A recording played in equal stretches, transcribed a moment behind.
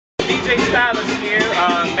DJ Stylus here,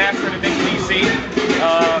 Master of the Mix DC.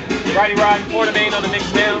 Righty Rod and Porter Main on the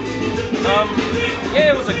mix now.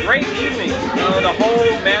 Yeah, it was a great evening. The whole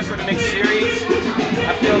Master of the Mix series.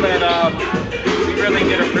 I feel that we really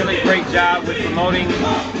did a really great job with promoting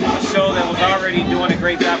a show that was already doing a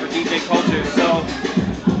great job for DJ culture. So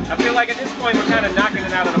I feel like at this point we're kind of knocking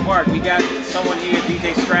it out of the park. We got someone here,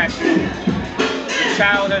 DJ Scratch, who is a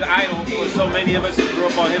childhood idol for so many of us who grew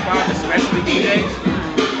up on hip hop, especially DJs.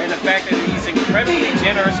 And the fact that he's incredibly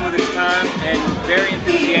generous with his time and very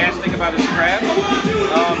enthusiastic about his craft.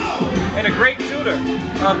 And a great tutor.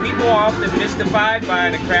 People are often mystified by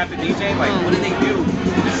the craft of DJ. Like, what do they do?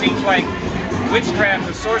 It seems like witchcraft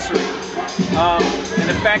or sorcery. And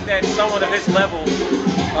the fact that someone of his level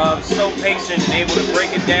so patient and able to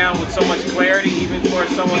break it down with so much clarity, even for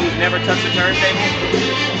someone who's never touched a turntable.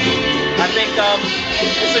 I think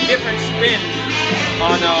it's a different spin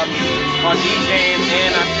on DJing,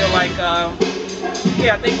 and I feel like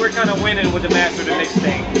yeah, I think we're kind of winning with the Master of the Mix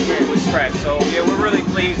thing with Scratch. So yeah, we're really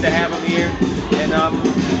pleased to have him here, and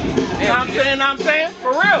I'm saying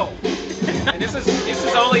for real. And this is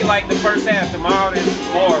only like the first half. Tomorrow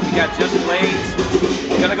there's more. We got Just Blades.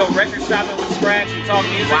 We're gonna go record shopping with Scratch and talk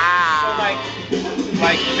music. Wow. So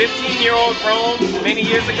like 15-year-old Rome many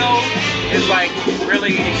years ago is like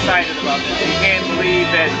really excited about this. He can't believe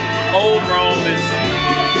that old Rome is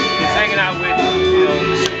hanging out with, you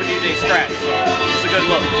know, Super DJ Scratch. So it's a good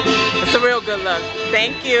look. It's a real good look.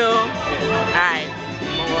 Thank you. All right.